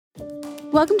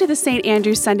Welcome to the St.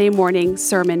 Andrew Sunday Morning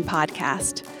Sermon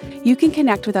Podcast. You can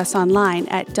connect with us online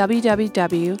at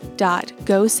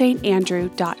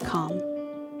www.gostandrew.com.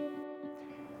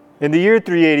 In the year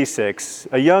 386,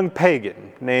 a young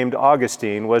pagan named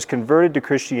Augustine was converted to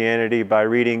Christianity by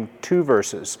reading 2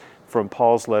 verses from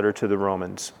Paul's letter to the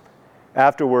Romans.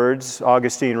 Afterwards,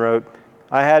 Augustine wrote,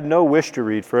 "I had no wish to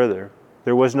read further.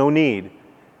 There was no need,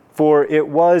 for it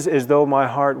was as though my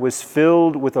heart was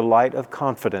filled with a light of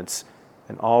confidence,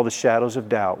 and all the shadows of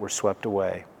doubt were swept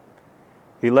away."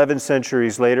 11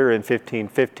 centuries later, in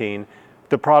 1515,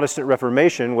 the Protestant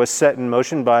Reformation was set in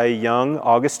motion by a young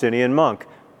Augustinian monk,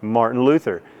 Martin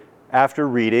Luther, after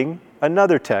reading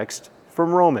another text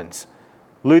from Romans.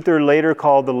 Luther later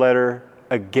called the letter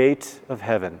a gate of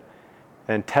heaven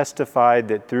and testified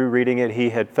that through reading it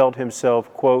he had felt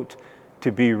himself, quote,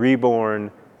 to be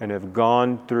reborn and have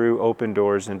gone through open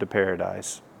doors into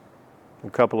paradise. A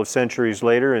couple of centuries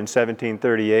later, in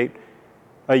 1738,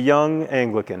 a young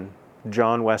Anglican,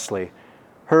 John Wesley,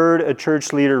 heard a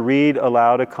church leader read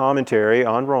aloud a commentary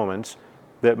on Romans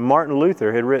that Martin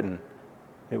Luther had written.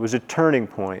 It was a turning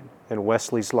point in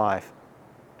Wesley's life.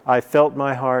 "I felt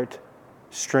my heart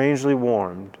strangely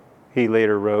warmed," he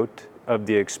later wrote of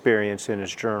the experience in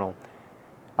his journal.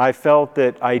 "I felt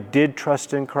that I did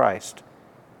trust in Christ,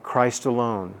 Christ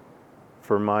alone,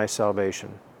 for my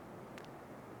salvation."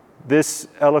 This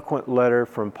eloquent letter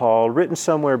from Paul, written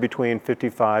somewhere between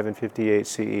 55 and 58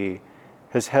 CE,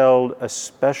 has held a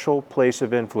special place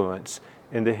of influence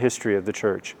in the history of the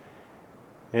church.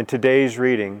 In today's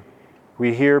reading,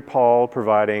 we hear Paul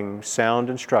providing sound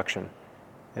instruction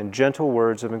and gentle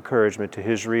words of encouragement to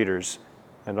his readers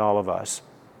and all of us.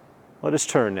 Let us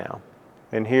turn now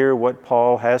and hear what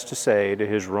Paul has to say to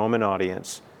his Roman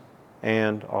audience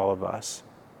and all of us.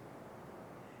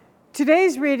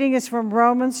 Today's reading is from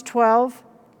Romans 12,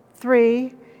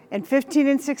 3, and 15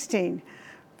 and 16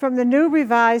 from the New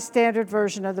Revised Standard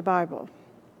Version of the Bible.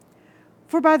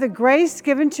 "For by the grace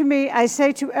given to me, I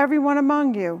say to everyone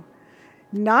among you,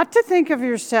 not to think of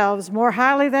yourselves more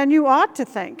highly than you ought to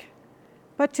think,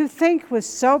 but to think with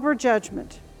sober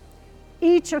judgment,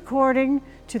 each according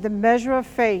to the measure of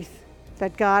faith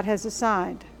that God has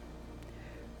assigned.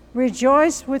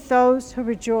 Rejoice with those who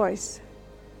rejoice.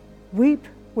 Weep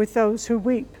with those who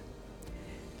weep.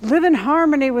 Live in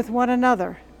harmony with one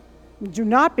another. Do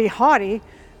not be haughty,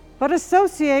 but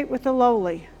associate with the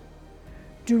lowly.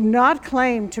 Do not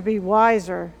claim to be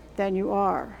wiser than you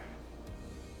are."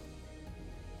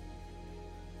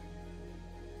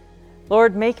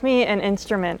 Lord, make me an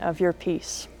instrument of your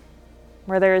peace.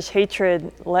 Where there is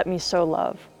hatred, let me sow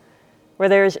love. Where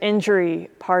there is injury,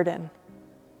 pardon.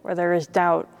 Where there is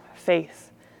doubt,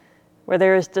 faith. Where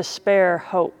there is despair,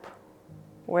 hope.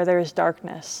 Where there is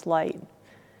darkness, light.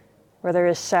 Where there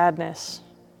is sadness,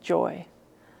 joy.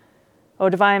 O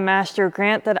divine Master,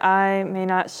 grant that I may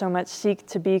not so much seek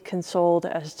to be consoled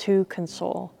as to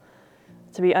console,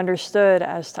 to be understood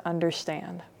as to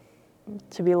understand,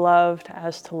 to be loved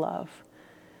as to love.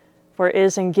 For it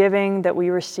is in giving that we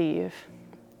receive,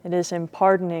 it is in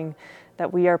pardoning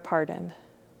that we are pardoned,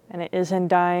 and it is in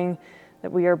dying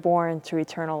that we are born to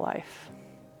eternal life.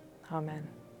 Amen.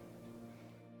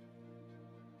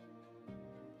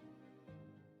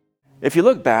 If you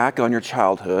look back on your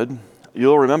childhood,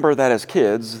 you'll remember that as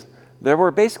kids, there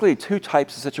were basically 2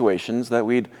 types of situations that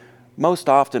we'd most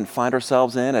often find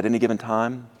ourselves in at any given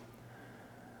time.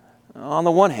 On the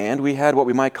one hand, we had what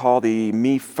we might call the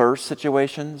me first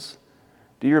situations.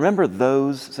 Do you remember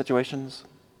those situations?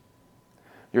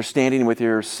 You're standing with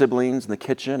your siblings in the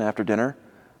kitchen after dinner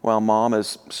while mom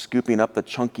is scooping up the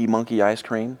chunky monkey ice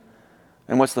cream.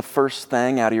 And what's the first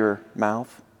thing out of your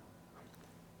mouth?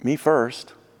 Me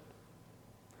first.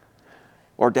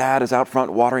 Or dad is out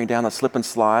front watering down the slip and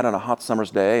slide on a hot summer's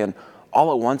day, and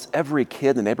all at once every kid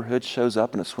in the neighborhood shows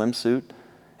up in a swimsuit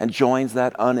and joins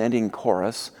that unending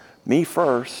chorus, "Me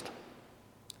first."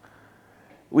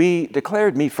 We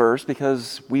declared me first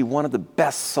because we wanted the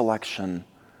best selection,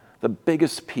 the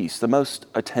biggest piece, the most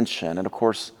attention, and of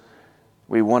course,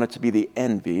 we wanted to be the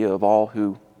envy of all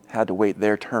who had to wait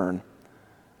their turn.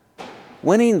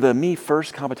 Winning the me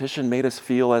first competition made us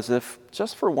feel as if,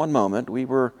 just for one moment, we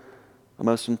were the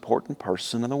most important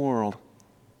person in the world.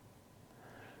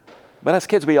 But as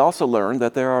kids, we also learned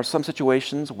that there are some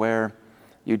situations where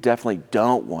you definitely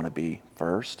don't want to be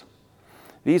first.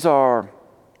 These are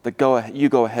the you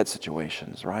go ahead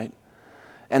situations, right?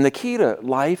 And the key to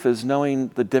life is knowing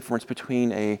the difference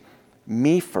between a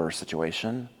me first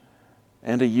situation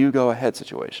and a you go ahead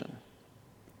situation.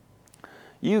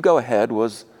 You go ahead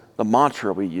was the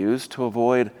mantra we used to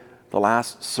avoid the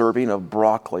last serving of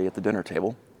broccoli at the dinner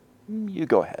table. You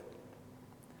go ahead.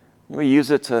 We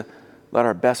use it to let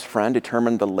our best friend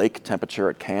determine the lake temperature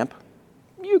at camp.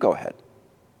 You go ahead.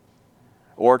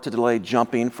 Or to delay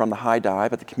jumping from the high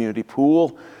dive at the community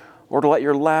pool, or to let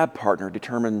your lab partner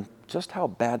determine just how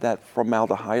bad that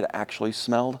formaldehyde actually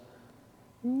smelled.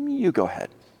 You go ahead.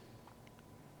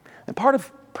 And part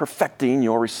of perfecting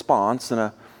your response in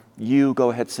a you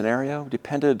go ahead scenario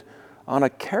depended on a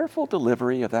careful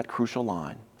delivery of that crucial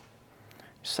line.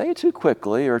 Say it too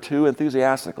quickly or too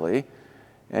enthusiastically,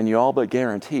 and you all but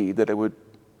guaranteed that it would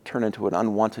turn into an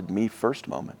unwanted me first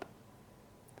moment.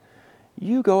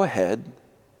 You go ahead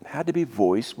had to be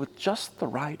voiced with just the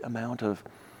right amount of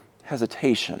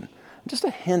hesitation, just a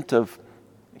hint of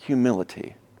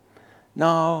humility.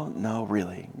 No,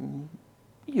 really,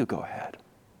 you go ahead.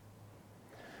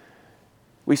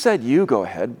 We said you go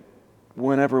ahead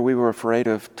whenever we were afraid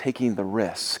of taking the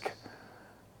risk,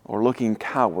 or looking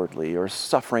cowardly, or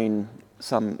suffering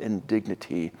some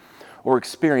indignity, or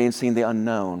experiencing the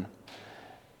unknown.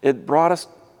 It bought us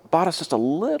just a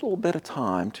little bit of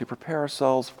time to prepare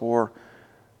ourselves for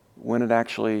when it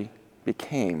actually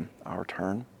became our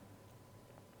turn.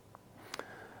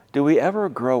 Do we ever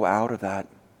grow out of that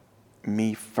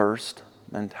me first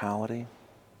mentality?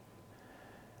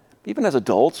 Even as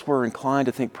adults, we're inclined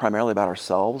to think primarily about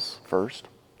ourselves first.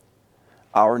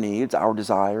 Our needs, our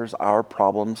desires, our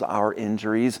problems, our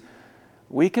injuries.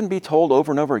 We can be told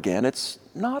over and over again, it's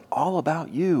not all about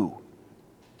you.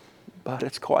 But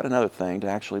it's quite another thing to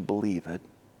actually believe it.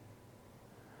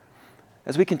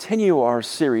 As we continue our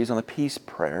series on the peace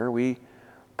prayer, we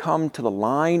come to the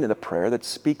line in the prayer that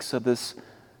speaks of this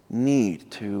need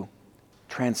to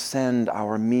transcend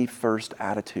our me-first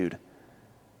attitude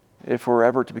if we're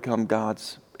ever to become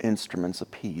God's instruments of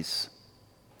peace.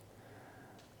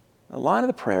 The line of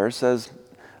the prayer says,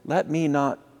 "Let me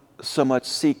not so much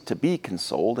seek to be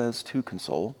consoled as to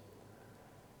console,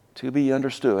 to be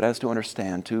understood as to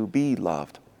understand, to be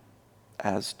loved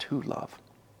as to love."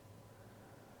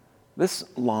 This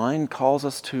line calls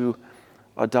us to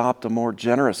adopt a more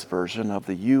generous version of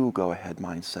the you go ahead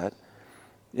mindset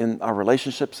in our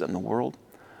relationships in the world,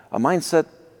 a mindset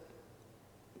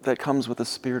that comes with a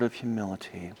spirit of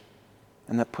humility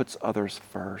and that puts others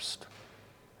first.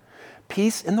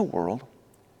 Peace in the world,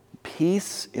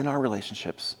 peace in our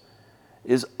relationships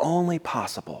is only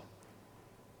possible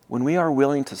when we are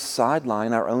willing to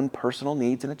sideline our own personal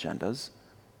needs and agendas,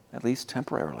 at least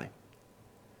temporarily,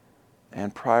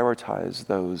 and prioritize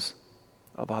those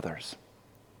of others.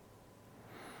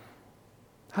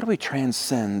 How do we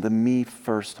transcend the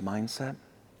me-first mindset?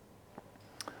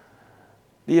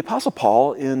 The Apostle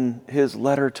Paul, in his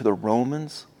letter to the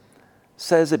Romans,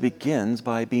 says it begins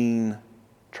by being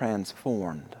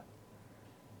transformed.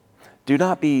 Do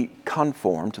not be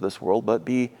conformed to this world, but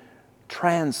be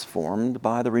transformed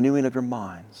by the renewing of your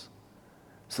minds,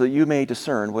 so that you may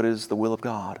discern what is the will of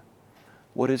God,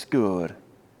 what is good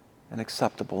and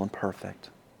acceptable and perfect.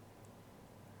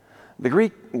 The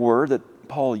Greek word that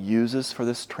Paul uses for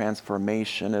this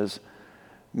transformation is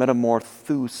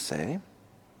metamorphose.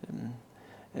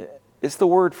 It's the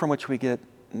word from which we get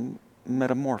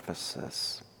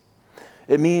metamorphosis.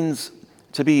 It means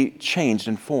to be changed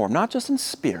in form, not just in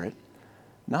spirit,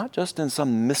 not just in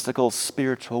some mystical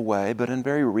spiritual way, but in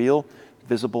very real,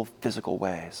 visible, physical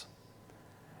ways.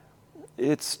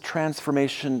 It's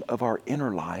transformation of our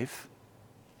inner life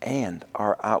and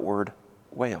our outward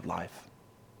way of life.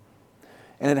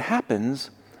 And it happens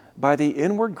by the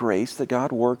inward grace that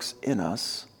God works in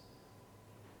us,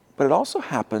 but it also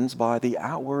happens by the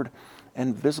outward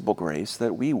and visible grace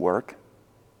that we work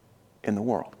in the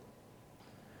world.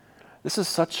 This is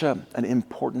such an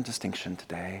important distinction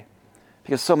today,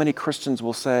 because so many Christians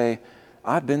will say,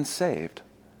 "I've been saved."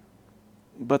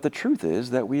 But the truth is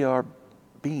that we are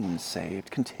being saved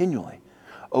continually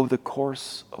over the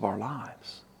course of our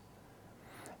lives.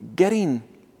 Getting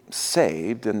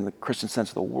saved in the Christian sense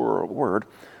of the word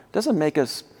doesn't make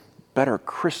us better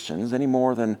Christians any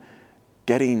more than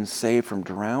getting saved from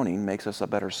drowning makes us a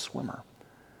better swimmer.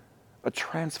 A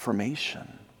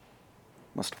transformation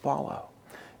must follow.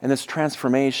 And this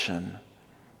transformation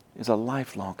is a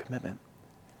lifelong commitment.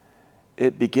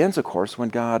 It begins, of course, when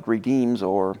God redeems,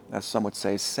 or as some would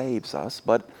say, saves us,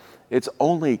 but it's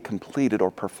only completed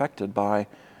or perfected by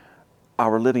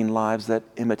our living lives that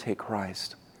imitate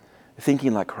Christ,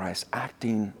 thinking like Christ,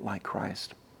 acting like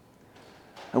Christ.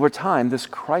 Over time, this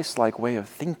Christ-like way of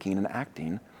thinking and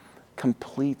acting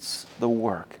completes the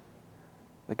work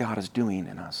that God is doing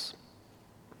in us.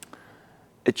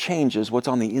 It changes what's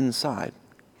on the inside,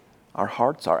 our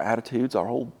hearts, our attitudes, our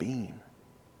whole being.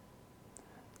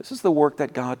 This is the work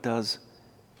that God does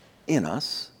in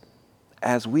us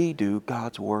as we do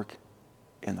God's work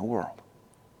in the world.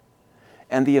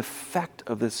 And the effect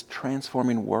of this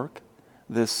transforming work,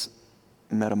 this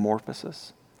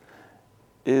metamorphosis,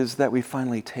 is that we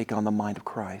finally take on the mind of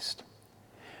Christ,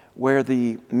 where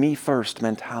the me first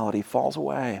mentality falls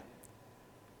away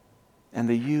and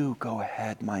the you go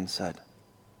ahead mindset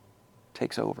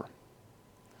takes over.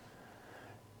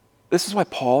 This is why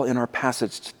Paul, in our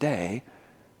passage today,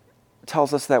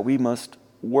 tells us that we must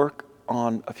work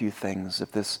on a few things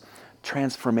if this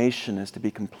transformation is to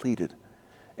be completed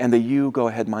and the you go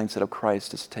ahead mindset of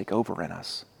Christ is to take over in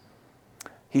us.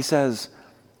 He says,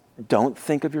 don't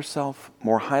think of yourself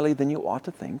more highly than you ought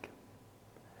to think.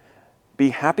 Be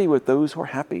happy with those who are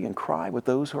happy and cry with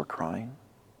those who are crying.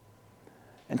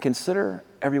 And consider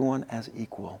everyone as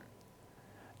equal.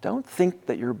 Don't think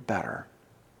that you're better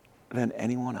than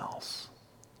anyone else.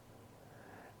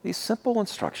 These simple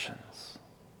instructions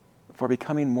for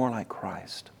becoming more like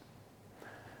Christ.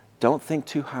 Don't think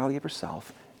too highly of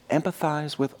yourself.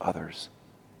 Empathize with others.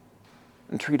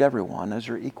 And treat everyone as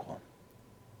your equal.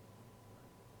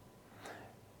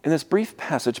 In this brief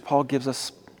passage, Paul gives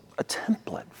us a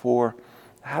template for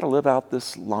how to live out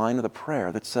this line of the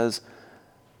prayer that says,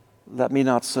 let me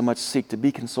not so much seek to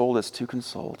be consoled as to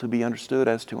console, to be understood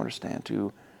as to understand,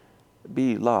 to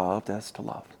be loved as to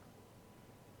love.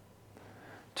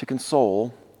 To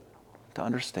console, to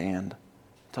understand,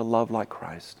 to love like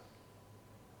Christ.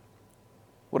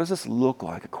 What does this look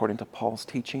like according to Paul's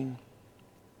teaching?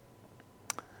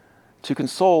 To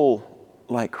console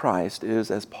like Christ is,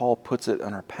 as Paul puts it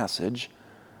in our passage,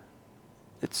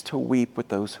 it's to weep with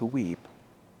those who weep.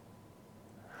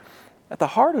 At the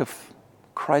heart of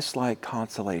Christ-like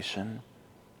consolation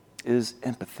is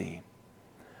empathy,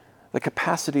 the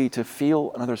capacity to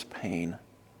feel another's pain,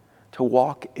 to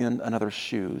walk in another's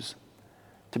shoes,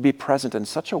 to be present in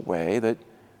such a way that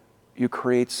you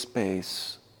create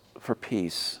space for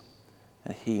peace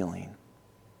and healing.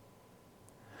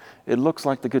 It looks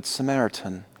like the Good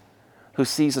Samaritan who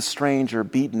sees a stranger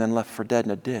beaten and left for dead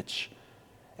in a ditch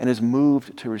and is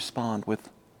moved to respond with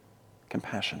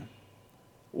compassion.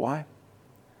 Why?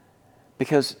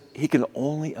 Because he can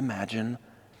only imagine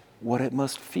what it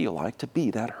must feel like to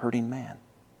be that hurting man.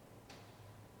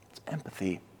 It's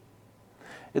empathy.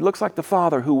 It looks like the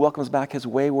father who welcomes back his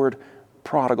wayward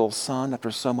prodigal son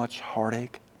after so much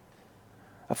heartache.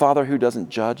 A father who doesn't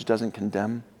judge, doesn't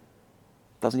condemn,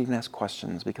 doesn't even ask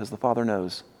questions because the father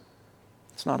knows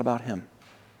it's not about him.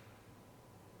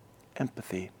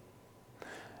 Empathy.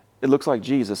 It looks like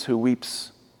Jesus who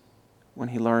weeps when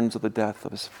he learns of the death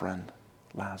of his friend,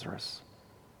 Lazarus,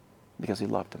 because he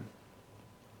loved him.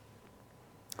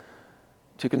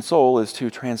 To console is to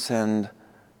transcend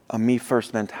a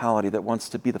me-first mentality that wants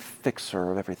to be the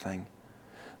fixer of everything,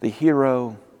 the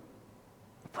hero,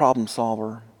 the problem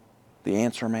solver, the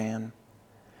answer man.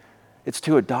 It's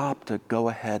to adopt a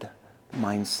go-ahead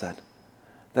mindset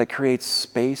that creates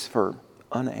space for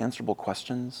unanswerable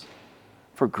questions,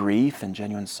 for grief and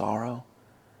genuine sorrow,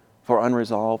 for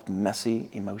unresolved, messy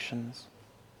emotions.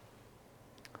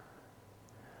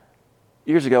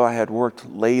 Years ago, I had worked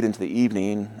late into the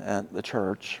evening at the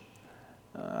church.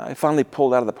 I finally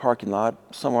pulled out of the parking lot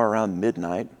somewhere around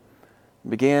midnight,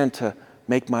 began to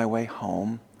make my way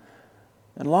home.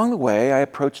 And along the way, I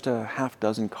approached a half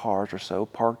dozen cars or so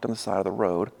parked on the side of the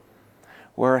road,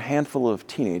 where a handful of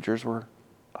teenagers were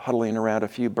huddling around a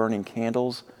few burning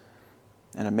candles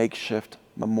and a makeshift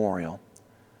memorial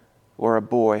where a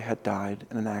boy had died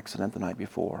in an accident the night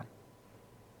before.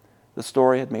 The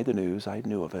story had made the news. I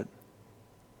knew of it.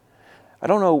 I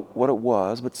don't know what it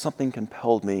was, but something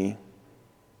compelled me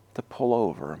to pull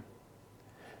over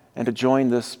and to join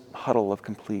this huddle of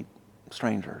complete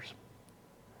strangers.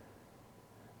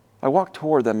 I walked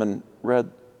toward them and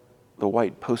read the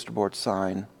white poster board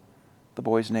sign. The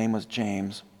boy's name was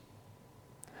James.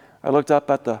 I looked up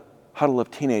at the huddle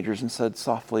of teenagers and said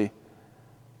softly,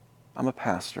 I'm a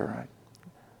pastor.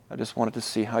 I just wanted to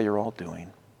see how you're all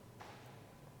doing.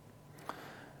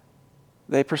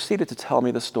 They proceeded to tell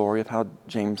me the story of how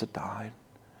James had died.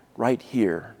 Right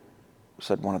here,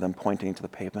 said one of them, pointing to the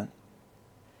pavement.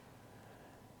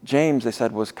 James, they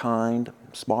said, was kind,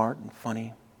 smart, and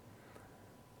funny.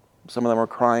 Some of them were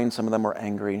crying, some of them were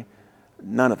angry.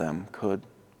 None of them could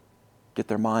get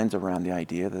their minds around the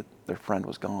idea that their friend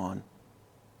was gone.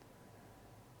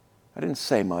 I didn't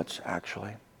say much,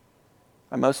 actually.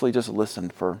 I mostly just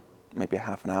listened for maybe a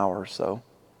half an hour or so.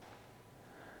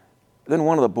 Then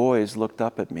one of the boys looked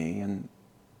up at me and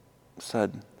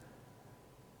said,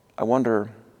 I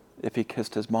wonder if he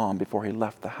kissed his mom before he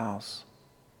left the house.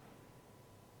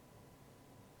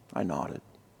 I nodded.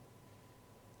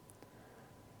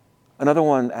 Another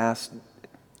one asked,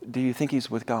 do you think he's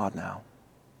with God now?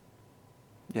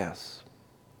 Yes,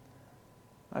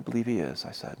 I believe he is,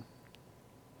 I said.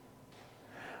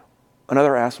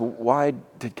 Another asked, why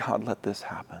did God let this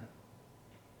happen?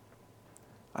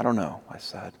 I don't know, I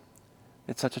said.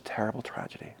 It's such a terrible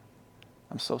tragedy.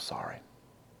 I'm so sorry.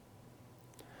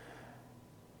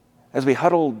 As we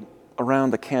huddled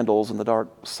around the candles in the dark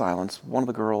silence, one of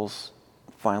the girls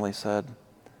finally said,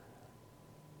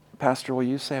 Pastor, will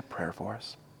you say a prayer for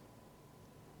us?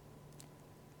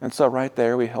 And so right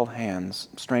there we held hands,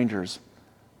 strangers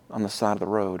on the side of the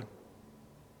road,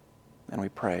 and we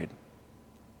prayed.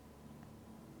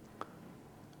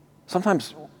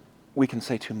 Sometimes we can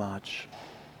say too much.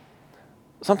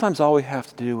 Sometimes all we have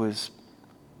to do is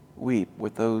weep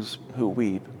with those who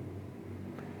weep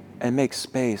and make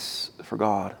space for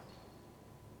God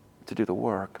to do the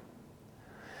work.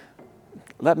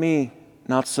 Let me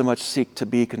not so much seek to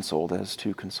be consoled as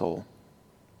to console.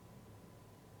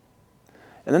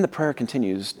 And then the prayer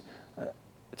continues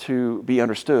to be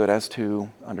understood as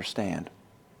to understand.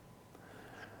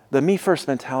 The me first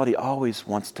mentality always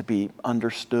wants to be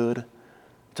understood,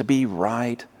 to be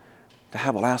right, to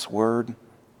have a last word.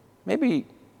 Maybe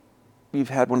you've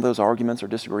had one of those arguments or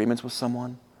disagreements with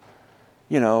someone.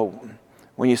 You know,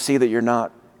 when you see that you're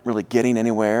not really getting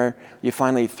anywhere, you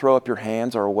finally throw up your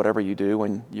hands or whatever you do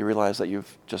when you realize that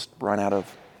you've just run out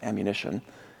of ammunition.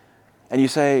 And you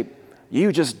say,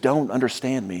 you just don't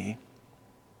understand me.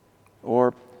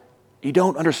 Or, you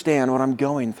don't understand what I'm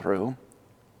going through.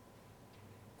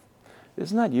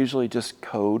 Isn't that usually just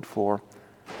code for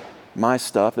my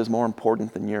stuff is more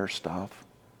important than your stuff?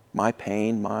 My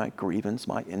pain, my grievance,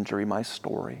 my injury, my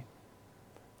story.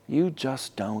 You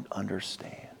just don't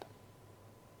understand.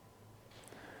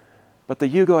 But the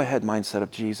you go ahead mindset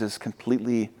of Jesus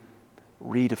completely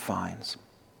redefines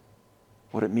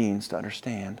what it means to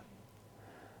understand.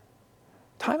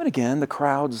 Time and again, the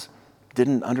crowds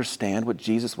didn't understand what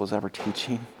Jesus was ever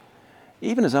teaching.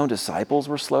 Even his own disciples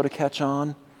were slow to catch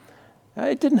on.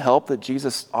 It didn't help that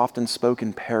Jesus often spoke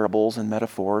in parables and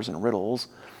metaphors and riddles.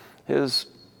 His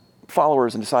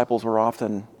followers and disciples were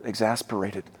often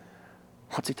exasperated.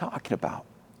 What's he talking about?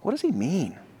 What does he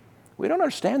mean? We don't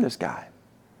understand this guy.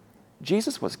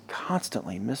 Jesus was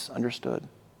constantly misunderstood.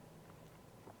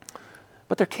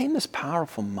 But there came this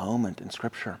powerful moment in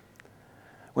Scripture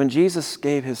when Jesus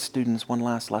gave his students one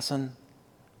last lesson.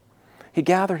 He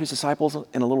gathered his disciples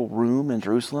in a little room in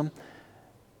Jerusalem.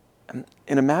 And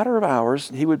in a matter of hours,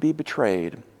 he would be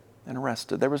betrayed and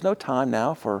arrested. There was no time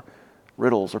now for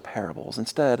riddles or parables.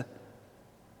 Instead,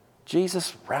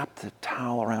 Jesus wrapped a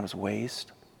towel around his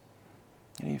waist,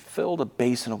 and he filled a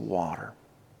basin of water,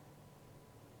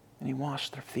 and he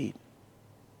washed their feet.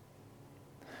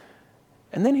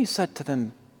 And then he said to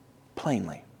them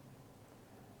plainly,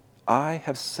 I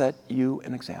have set you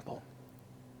an example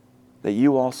that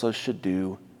you also should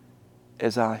do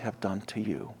as I have done to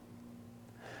you.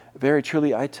 Very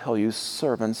truly, I tell you,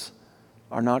 servants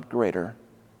are not greater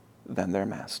than their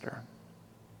master.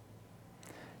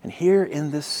 And here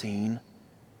in this scene,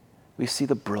 we see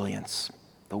the brilliance,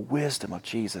 the wisdom of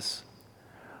Jesus,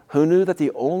 who knew that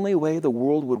the only way the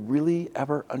world would really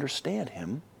ever understand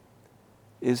him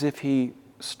is if he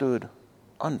stood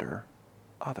under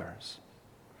others.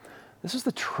 This is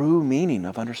the true meaning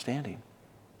of understanding,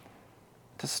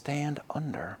 to stand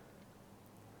under.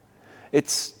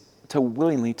 It's to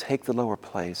willingly take the lower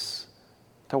place,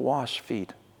 to wash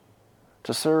feet,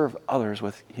 to serve others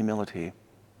with humility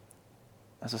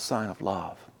as a sign of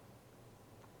love.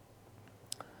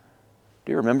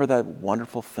 Do you remember that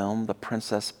wonderful film, The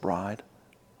Princess Bride,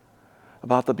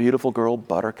 about the beautiful girl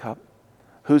Buttercup,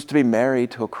 who's to be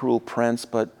married to a cruel prince,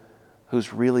 but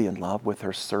who's really in love with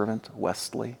her servant,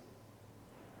 Westley?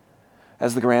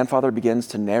 As the grandfather begins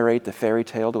to narrate the fairy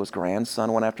tale to his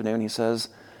grandson one afternoon, he says,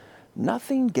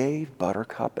 nothing gave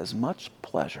Buttercup as much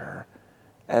pleasure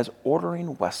as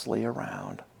ordering Westley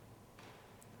around.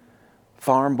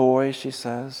 Farm boy, she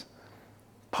says,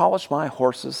 polish my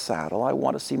horse's saddle. I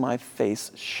want to see my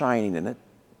face shining in it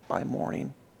by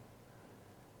morning.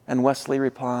 And Westley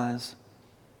replies,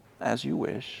 as you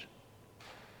wish.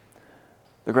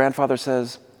 The grandfather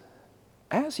says,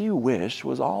 as you wish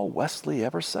was all Westley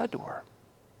ever said to her.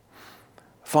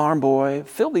 Farm boy,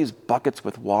 fill these buckets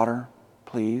with water,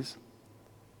 please.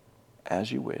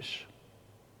 As you wish.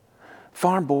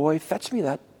 Farm boy, fetch me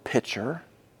that pitcher.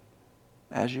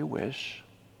 As you wish.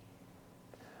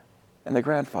 And the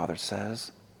grandfather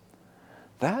says,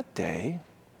 that day,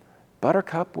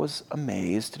 Buttercup was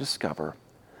amazed to discover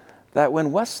that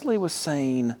when Westley was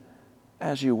saying,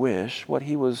 as you wish, what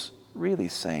he was really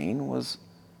saying was,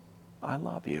 I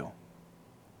love you.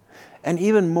 And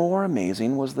even more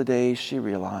amazing was the day she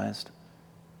realized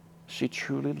she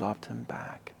truly loved him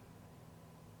back.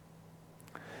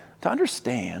 To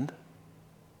understand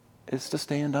is to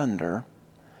stand under,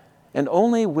 and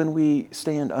only when we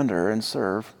stand under and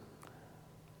serve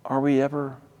are we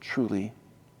ever truly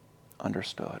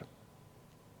understood.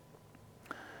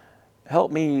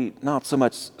 Help me not so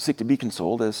much seek to be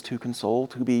consoled as to console,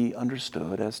 to be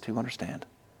understood as to understand.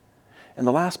 And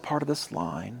the last part of this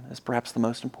line is perhaps the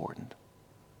most important: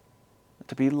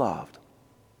 to be loved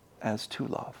as to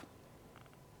love.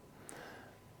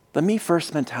 The me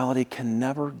first mentality can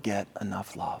never get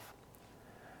enough love.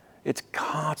 It's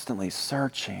constantly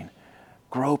searching,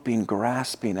 groping,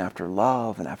 grasping after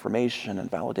love and affirmation and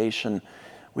validation.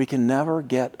 We can never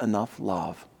get enough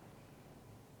love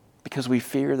because we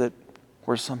fear that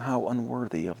we're somehow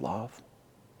unworthy of love.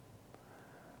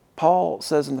 Paul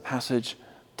says in the passage,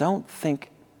 don't think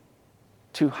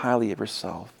too highly of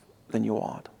yourself than you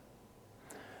ought.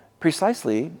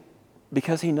 Precisely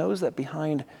because he knows that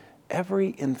behind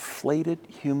every inflated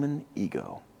human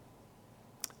ego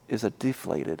is a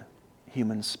deflated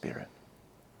human spirit.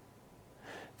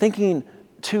 Thinking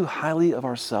too highly of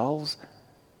ourselves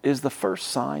is the first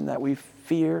sign that we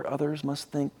fear others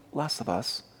must think less of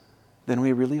us than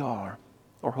we really are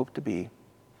or hope to be.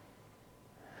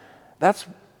 That's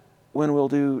when we'll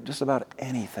do just about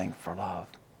anything for love.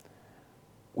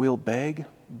 We'll beg,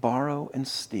 borrow, and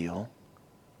steal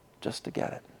just to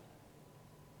get it.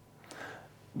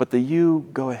 But the you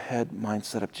go ahead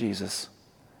mindset of Jesus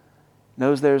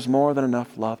knows there's more than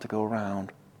enough love to go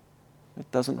around.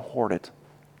 It doesn't hoard it.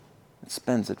 It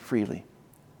spends it freely.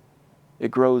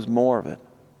 It grows more of it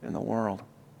in the world.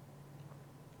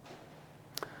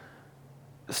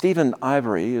 Stephen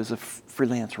Ivory is a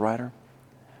freelance writer.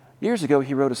 Years ago,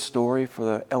 he wrote a story for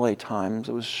the LA Times.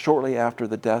 It was shortly after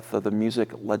the death of the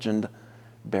music legend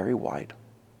Barry White.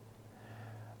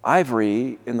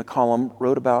 Ivory, in the column,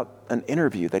 wrote about an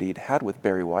interview that he'd had with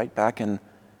Barry White back in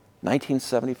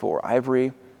 1974.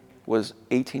 Ivory was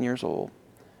 18 years old.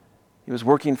 He was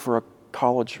working for a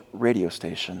college radio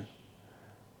station.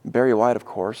 Barry White, of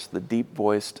course, the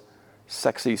deep-voiced,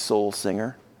 sexy soul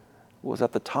singer, was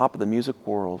at the top of the music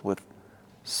world with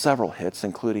several hits,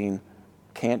 including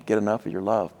Can't Get Enough of Your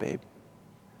Love, Babe.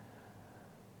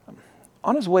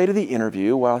 On his way to the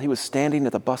interview, while he was standing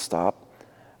at the bus stop,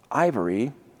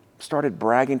 Ivory started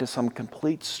bragging to some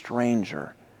complete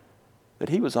stranger that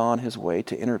he was on his way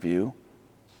to interview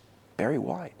Barry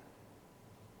White.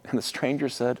 And the stranger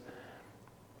said,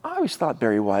 I always thought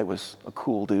Barry White was a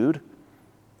cool dude.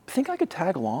 Think I could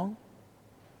tag along?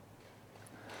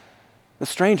 The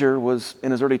stranger was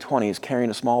in his early 20s, carrying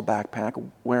a small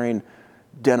backpack, wearing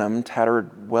denim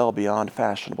tattered well beyond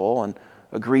fashionable, and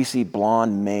a greasy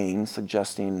blonde mane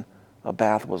suggesting a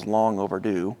bath was long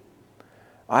overdue.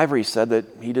 Ivory said that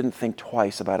he didn't think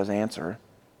twice about his answer.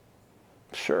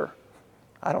 Sure,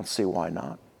 I don't see why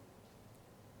not.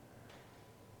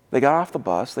 They got off the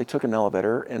bus, they took an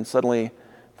elevator, and suddenly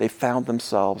they found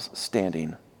themselves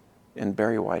standing in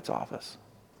Barry White's office.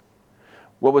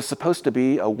 What was supposed to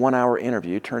be a 1-hour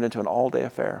interview turned into an all-day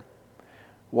affair.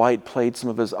 White played some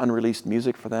of his unreleased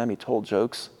music for them. He told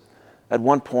jokes. At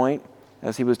one point,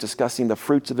 as he was discussing the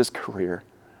fruits of his career,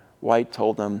 White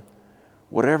told them,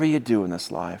 whatever you do in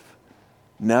this life,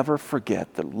 never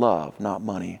forget that love, not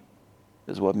money,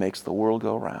 is what makes the world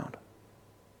go round.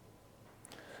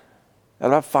 At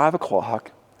about 5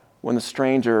 o'clock, when the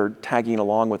stranger tagging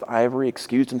along with Ivory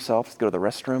excused himself to go to the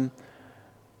restroom,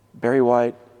 Barry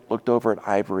White looked over at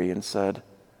Ivory and said,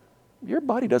 your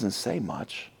buddy doesn't say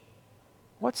much.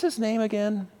 What's his name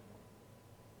again?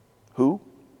 Who?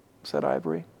 Said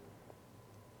Ivory.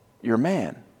 Your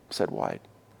man, said White.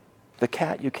 The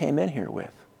cat you came in here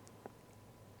with.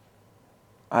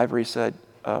 Ivory said,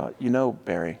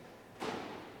 Barry,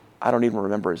 I don't even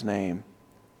remember his name.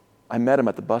 I met him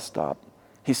at the bus stop.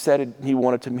 He said he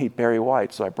wanted to meet Barry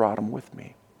White, so I brought him with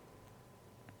me.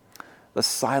 The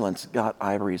silence got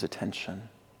Ivory's attention.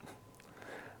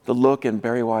 The look in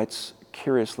Barry White's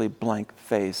curiously blank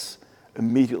face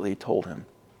immediately told him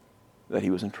that he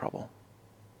was in trouble.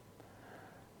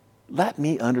 Let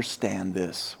me understand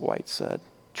this, White said,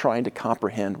 trying to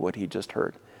comprehend what he just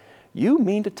heard. You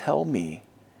mean to tell me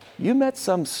you met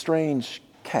some strange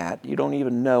cat you don't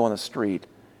even know on the street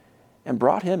and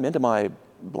brought him into my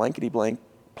blankety-blank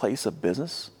place of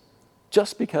business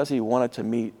just because he wanted to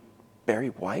meet Barry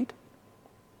White?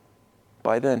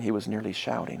 By then, he was nearly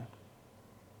shouting.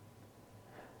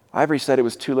 Ivory said it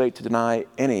was too late to deny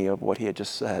any of what he had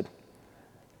just said,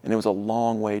 and it was a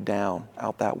long way down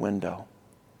out that window.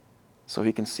 So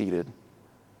he conceded,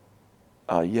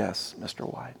 yes, Mr.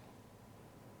 White.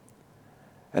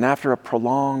 And after a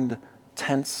prolonged,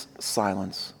 tense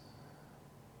silence,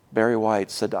 Barry White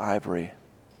said to Ivory,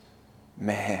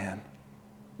 "Man,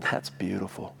 that's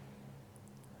beautiful."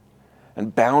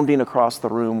 And bounding across the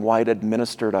room, White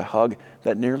administered a hug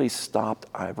that nearly stopped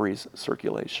Ivory's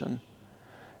circulation.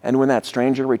 And when that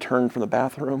stranger returned from the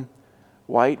bathroom,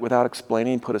 White, without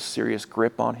explaining, put a serious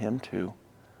grip on him too.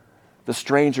 The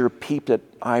stranger peeped at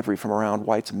Ivory from around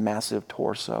White's massive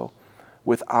torso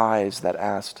with eyes that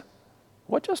asked,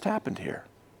 "What just happened here?"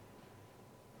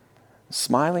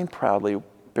 Smiling proudly,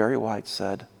 Barry White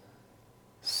said,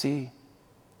 "See,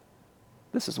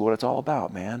 this is what it's all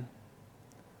about, man.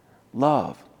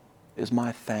 Love is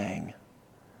my thing.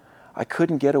 I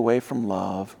couldn't get away from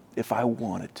love if I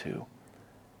wanted to,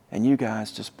 and you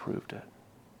guys just proved it."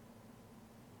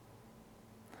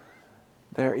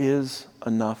 There is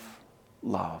enough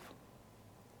love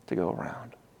to go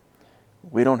around.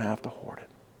 We don't have to hoard it.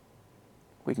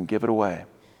 We can give it away,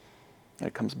 and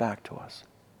it comes back to us.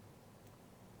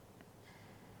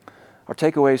 Our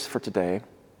takeaways for today: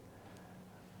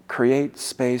 create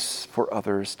space for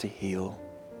others to heal,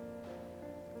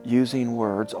 using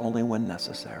words only when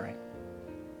necessary.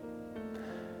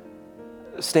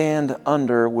 Stand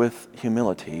under with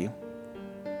humility,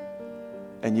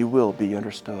 and you will be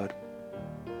understood.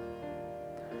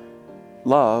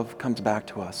 Love comes back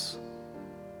to us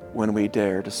when we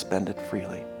dare to spend it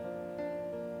freely.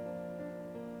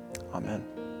 Amen.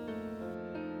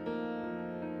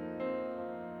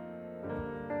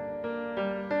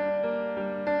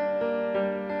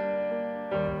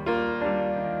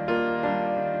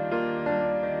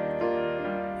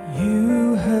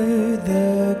 You heard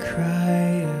the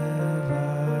cry of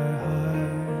our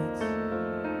hearts,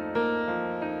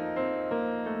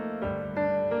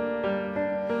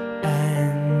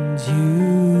 and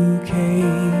you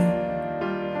came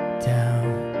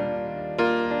down.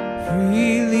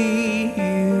 Freely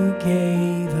you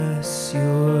gave us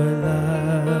your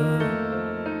love,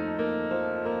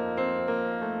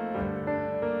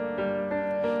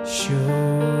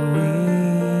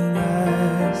 showing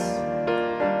us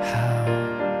how.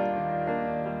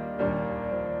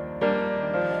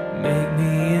 Make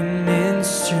me an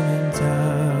instrument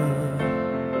of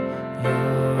your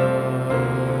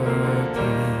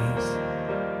peace.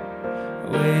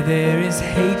 Where there is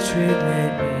hatred,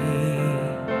 let me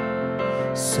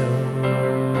sow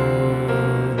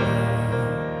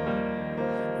love.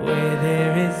 Where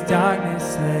there is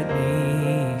darkness, let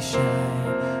me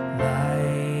shine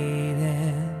light.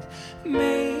 And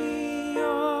may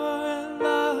your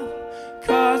love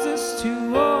cause us to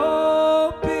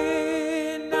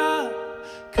open up,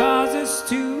 cause us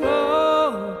to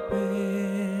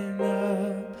open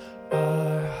up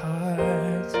our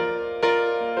hearts.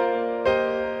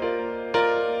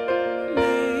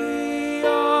 May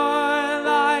your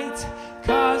light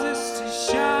cause us to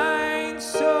shine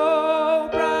so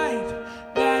bright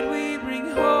that we bring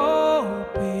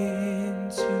hope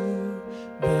into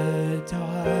the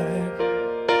dark.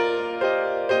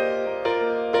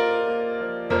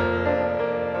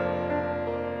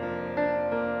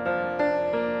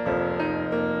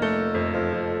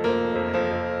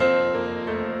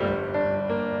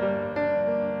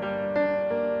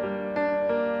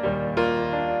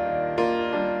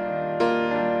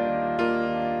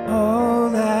 All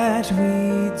that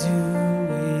we do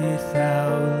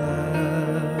without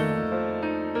love,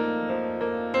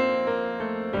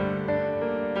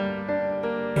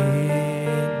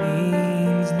 it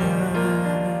means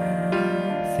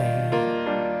nothing.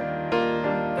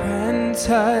 Grant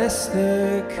us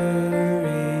the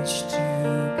courage to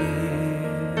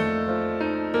give,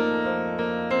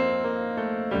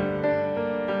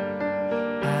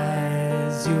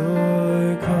 as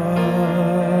your calling.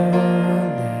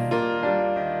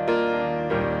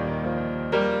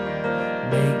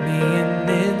 Make me an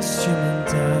instrument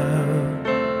of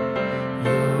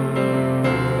your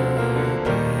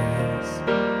peace.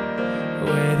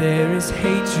 Where there is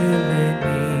hatred, let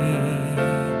me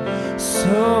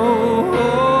sow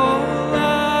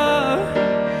love.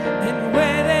 And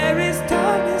where there is darkness,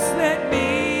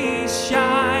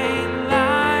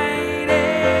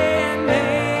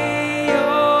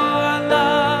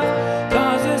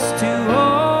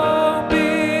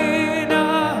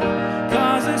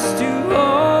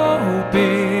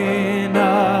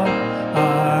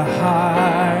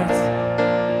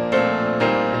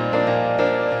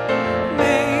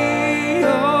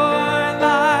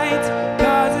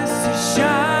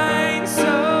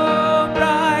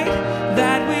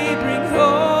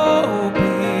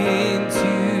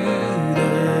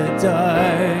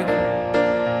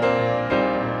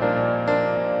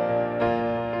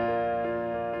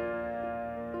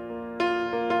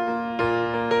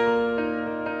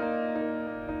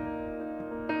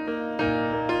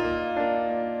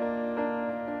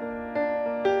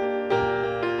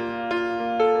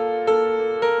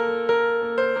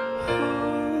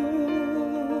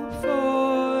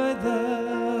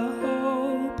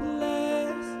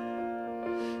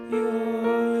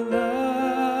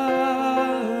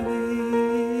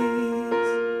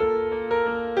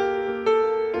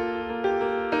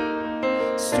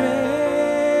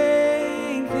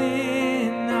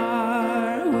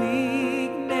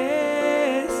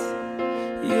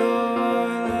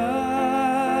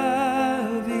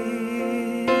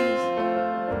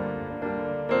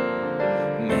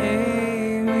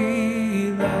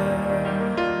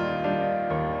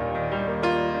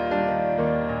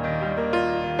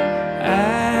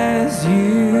 as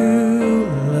you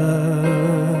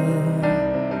love.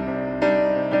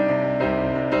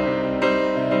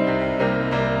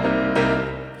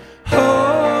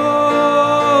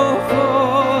 Hope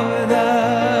for the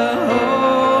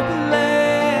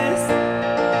hopeless,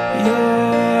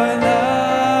 your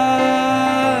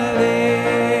love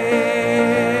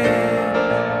is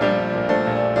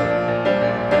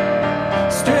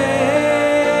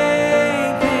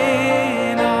strength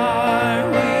in our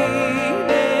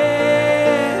weakness,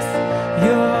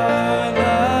 your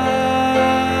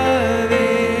love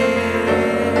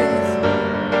is.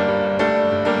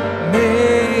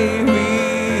 May we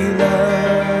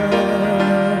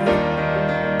love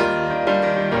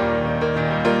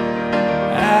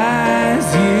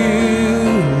as you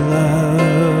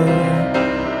love.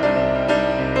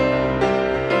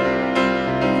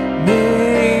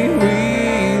 May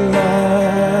we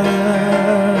love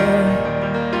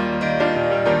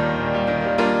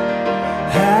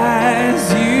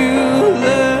as you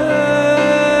love.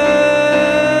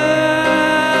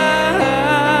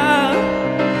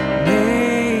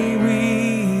 May we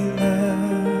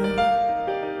love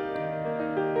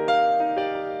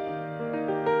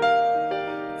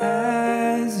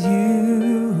as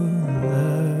you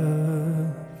love.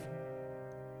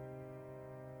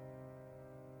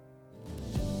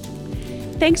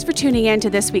 Thanks for tuning in to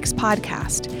this week's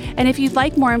podcast. And if you'd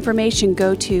like more information,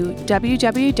 go to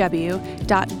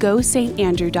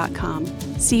www.gosaintandrew.com.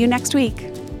 See you next week.